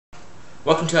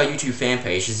Welcome to our YouTube fan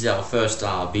page. This is our first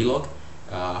vlog.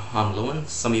 I'm Lourwind.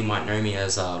 Some of you might know me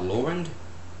as Lourwind.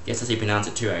 Yes, that's how you pronounce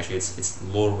it too, actually. It's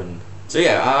Lourwind. So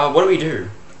yeah, what do?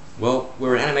 Well,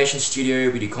 we're an animation studio.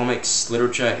 We do comics,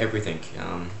 literature, everything.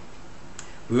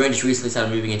 We only just recently started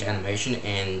moving into animation,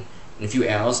 and in a few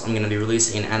hours I'm going to be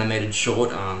releasing an animated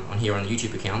short on here on the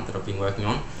YouTube account that I've been working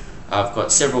on. I've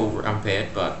got several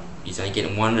prepared, but you're only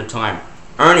getting one at a time.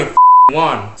 Only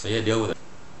one! So yeah, deal with it.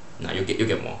 No, you'll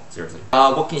get more, seriously.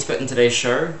 What can you expect in today's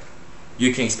show?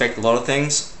 You can expect a lot of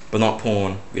things, but not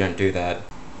porn. We don't do that.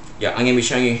 Yeah, I'm going to be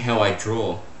showing you how I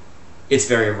draw. It's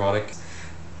very erotic.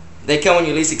 They come when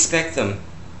you least expect them.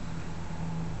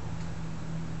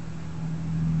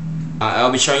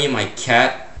 I'll be showing you my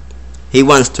cat. He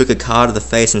once took a car to the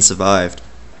face and survived.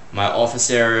 My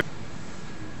office area,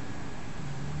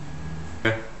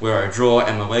 where I draw,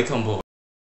 and my wake-on board.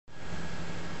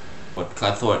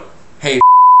 I thought, hey,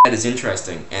 that is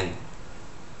interesting, and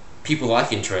people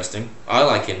like interesting. I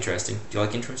like interesting. Do you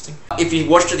like interesting? If you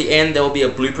watch to the end, there will be a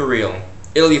blooper reel.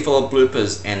 It'll be full of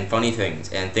bloopers and funny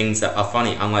things, and things that are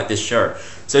funny, unlike this show.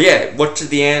 So yeah, watch to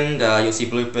the end, you'll see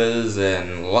bloopers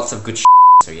and lots of good shit.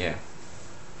 So yeah,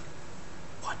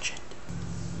 watch it.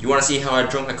 You want to see how I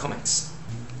draw my comics?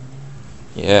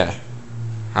 Yeah.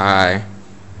 Hi.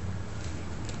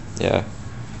 Yeah.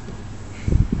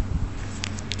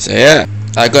 So yeah,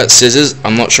 I got scissors.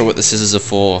 I'm not sure what the scissors are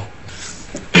for.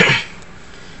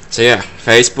 So yeah,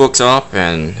 Facebook's up,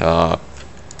 and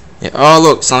yeah. Oh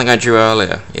look, something I drew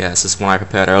earlier. Yeah, this is one I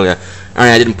prepared earlier.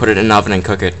 Only I didn't put it in the oven and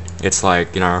cook it. It's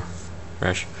like, you know,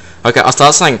 fresh. Okay, I'll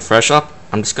start something fresh up.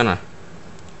 I'm just gonna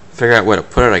figure out where to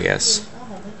put it, I guess.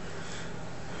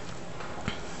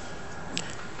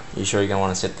 You sure you're gonna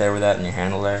want to sit there with that and your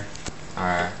handle there?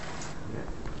 Alright.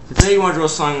 So today you want to draw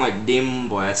something like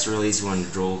Demonboy. That's a really easy one to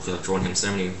draw because I've drawn him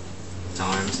so many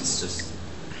times. It's just,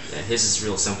 yeah, his is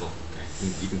real simple.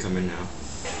 Okay, you can come in now.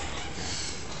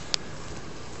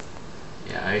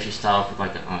 Yeah, I usually start off with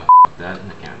like a, that.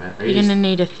 You're gonna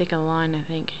need a thicker line, I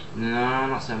think. No,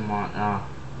 not so much. Oh,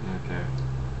 okay.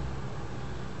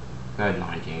 Go ahead,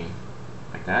 19.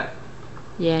 Like that?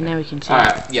 Yeah, okay. Now we can see.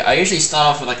 Alright, yeah, I usually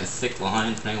start off with like a thick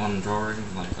line, depending on the drawing.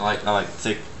 Like, I like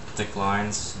thick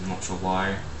lines. I'm not sure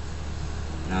why.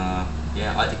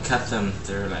 Yeah, I like to cut them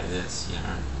through like this, you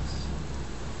know.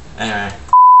 Anyway,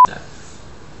 that.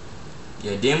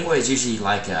 Yeah, Demonboy is usually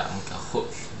like a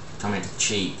hook coming to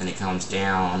cheek, then it comes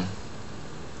down,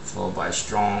 followed by a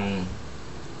strong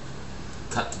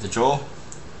cut to the jaw.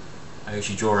 I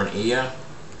usually draw an ear.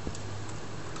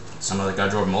 Some other guy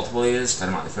draw multiple ears, cut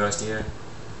him out the first ear.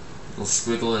 Little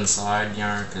squiggle inside, you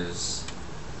know, because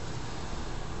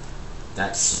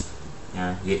that's, you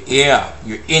know, your ear,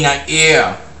 your inner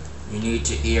ear. You need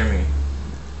to ear me.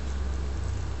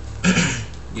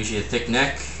 Usually a thick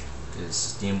neck,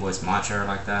 because Demonboy's macho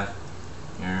like that.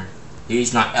 You know,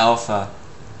 he's not alpha.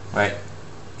 Wait,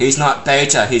 he's not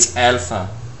beta. He's alpha.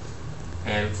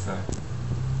 Alpha.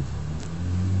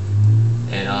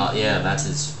 And yeah, that's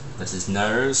his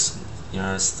nose. You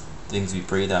know, it's things we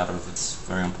breathe out of. It's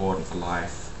very important for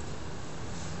life.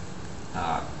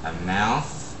 A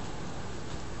mouth.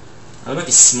 Oh, look,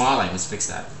 he's smiling. Let's fix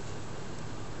that.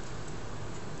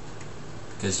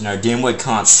 Because, you know, Demonboy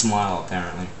can't smile,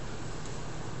 apparently.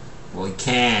 Well, he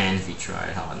can if he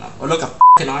tried hard enough. Oh, look, a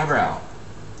f***ing eyebrow.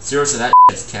 Seriously, that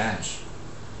shit's cash.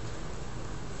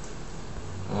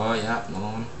 Oh, yeah, another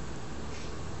one.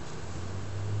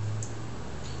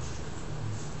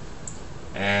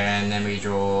 And then we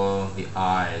draw the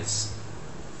eyes.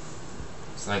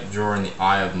 It's like drawing the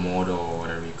Eye of Mordor, or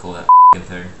whatever you call that f***ing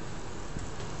thing.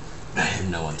 I have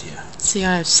no idea. It's the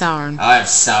Eye of Sauron. Eye of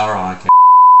Sauron, okay.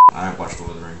 I don't watch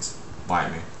Lord of the Rings.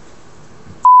 Bite me.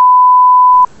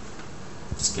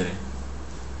 Just kidding.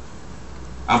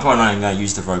 I'm probably not even going to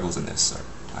use the vocals in this, so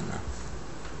I don't know.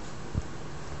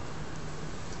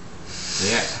 So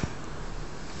yeah.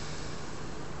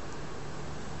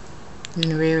 I'm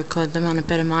gonna re-record them on a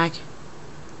better mic.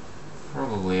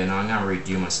 Probably, and I'm going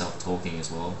to redo myself talking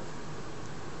as well.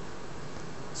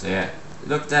 So yeah.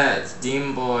 Look, that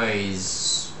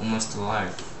Demonboy's almost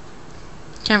alive.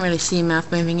 Can't really see your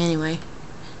mouth moving anyway,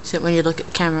 except when you look at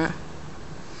the camera.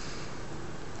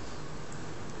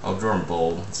 I'll draw him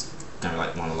bald. It's gonna be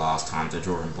like one of the last times I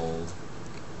draw him bald.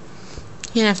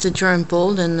 You're gonna have to draw him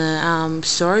bald in the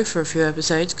story for a few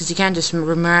episodes, because you can't just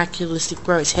miraculously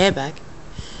grow his hair back.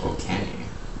 Or can you?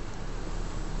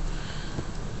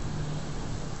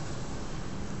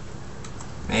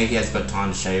 Maybe he has got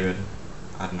time to shave it.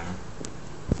 I don't know.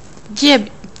 Yeah,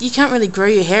 but you can't really grow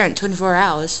your hair in 24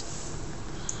 hours.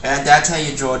 And that's how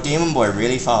you draw Demonboy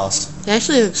really fast. It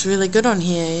actually looks really good on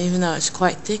here, even though it's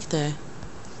quite thick though.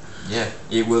 Yeah,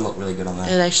 it will look really good on It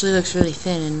that. actually looks really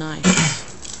thin and nice.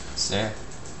 So,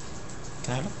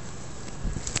 can I have it?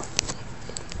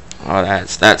 Oh,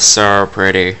 that's so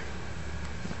pretty.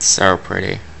 So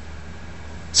pretty.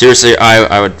 Seriously,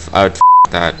 I would f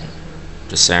that.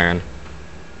 Just saying.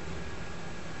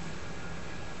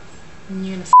 And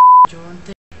you're gonna drawing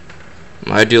thing.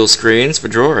 My ideal screens for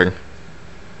drawing.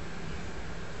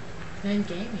 And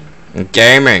gaming. And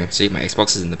gaming. See, my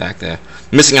Xbox is in the back there.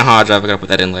 Missing a hard drive. I gotta put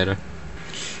that in later.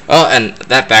 Oh, and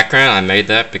that background, I made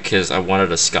that because I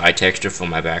wanted a sky texture for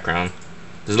my background.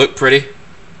 Does it look pretty?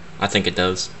 I think it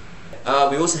does.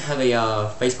 We also have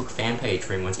a Facebook fan page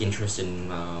for anyone's interested in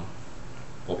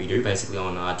what we do, basically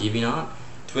on DeviantArt.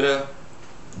 Twitter.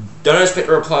 Don't expect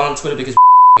a reply on Twitter because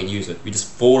we can use it. We just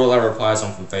forward all our replies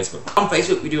on from Facebook. On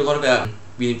Facebook, we do a lot of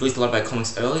we release a lot of our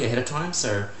comics early, ahead of time.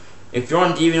 So if you're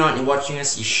on DeviantArt and you're watching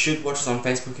us, you should watch us on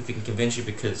Facebook if we can convince you,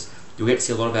 because you'll get to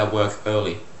see a lot of our work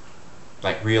early,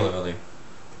 like real early.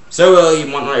 So early you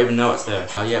might not even know it's there.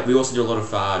 Yeah, we also do a lot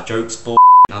of jokes, bull,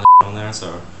 and other on there.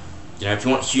 So you know, if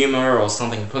you want humor or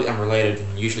something completely unrelated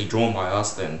and usually drawn by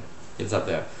us, then it's up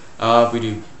there. We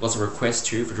do lots of requests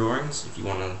too for drawings. If you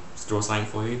want to draw something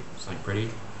for you, something pretty,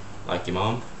 like your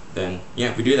mom, then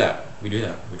yeah, we do that. We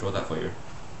draw that for you.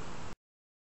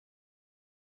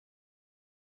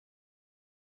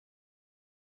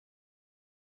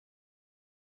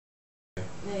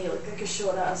 Yeah, you look like a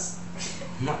short ass.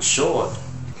 I'm not short.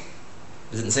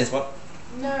 Is it in the same spot?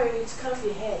 No, you need to cut off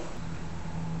your head.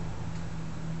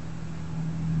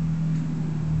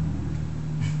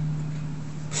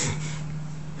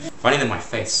 Funnier than my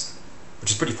face,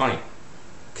 which is pretty funny,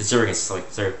 considering it's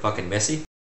like so fucking messy.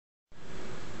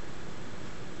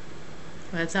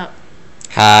 What's up?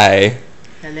 Hi.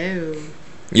 Hello.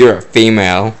 You're a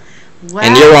female. Wow.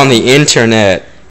 And you're on the internet.